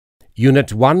Unit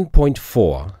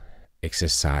 1.4,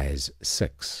 Exercise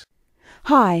 6.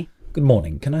 Hi. Good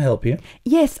morning. Can I help you?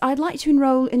 Yes, I'd like to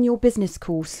enrol in your business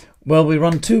course. Well, we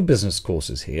run two business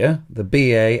courses here, the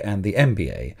BA and the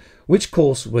MBA. Which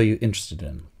course were you interested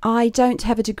in? I don't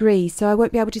have a degree, so I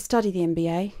won't be able to study the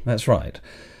MBA. That's right.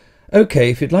 OK,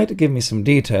 if you'd like to give me some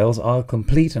details, I'll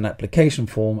complete an application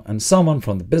form and someone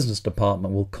from the business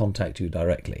department will contact you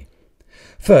directly.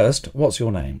 First, what's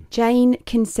your name? Jane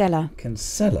Kinsella.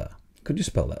 Kinsella. Could you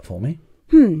spell that for me?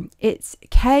 It's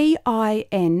Kinsella.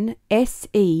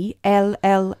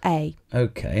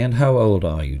 OK, and how old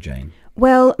are you, Jane?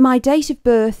 Well, my date of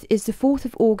birth is the 4th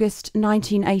of August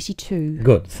 1982.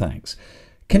 Good, thanks.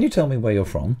 Can you tell me where you're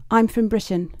from? I'm from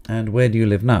Britain. And where do you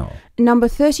live now? Number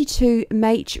 32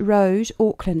 Mach Road,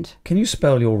 Auckland. Can you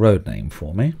spell your road name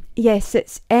for me? Yes,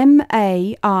 it's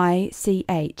Maich.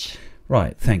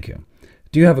 Right, thank you.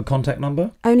 Do you have a contact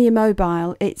number? Only a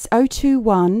mobile. It's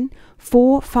 021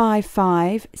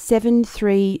 455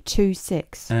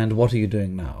 7326. And what are you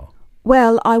doing now?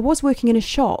 Well, I was working in a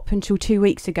shop until 2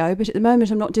 weeks ago, but at the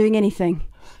moment I'm not doing anything.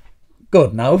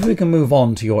 Good. Now, if we can move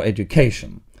on to your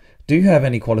education. Do you have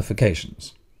any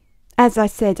qualifications? As I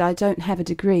said, I don't have a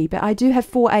degree, but I do have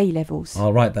 4 A levels.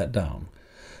 I'll write that down.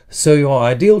 So your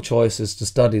ideal choice is to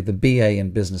study the BA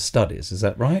in Business Studies, is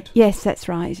that right? Yes, that's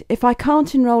right. If I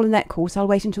can't enrol in that course, I'll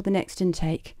wait until the next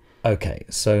intake. OK,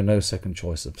 so no second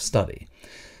choice of study.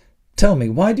 Tell me,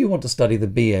 why do you want to study the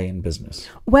BA in Business?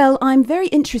 Well, I'm very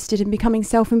interested in becoming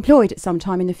self-employed at some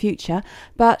time in the future,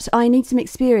 but I need some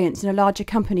experience in a larger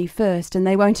company first, and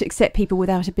they won't accept people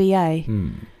without a BA.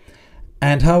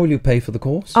 And how will you pay for the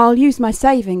course? I'll use my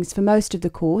savings for most of the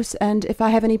course, and if I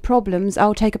have any problems,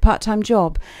 I'll take a part-time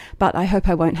job, but I hope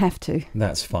I won't have to.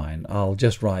 That's fine. I'll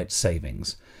just write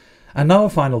savings. And now a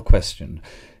final question.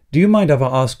 Do you mind if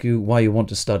I ask you why you want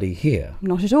to study here?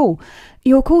 Not at all.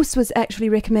 Your course was actually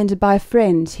recommended by a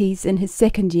friend. He's in his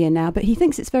 2nd year now, but he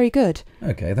thinks it's very good.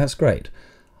 OK, that's great.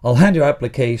 I'll hand your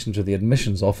application to the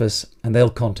admissions office and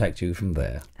they'll contact you from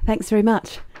there. Thanks very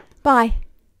much. Bye.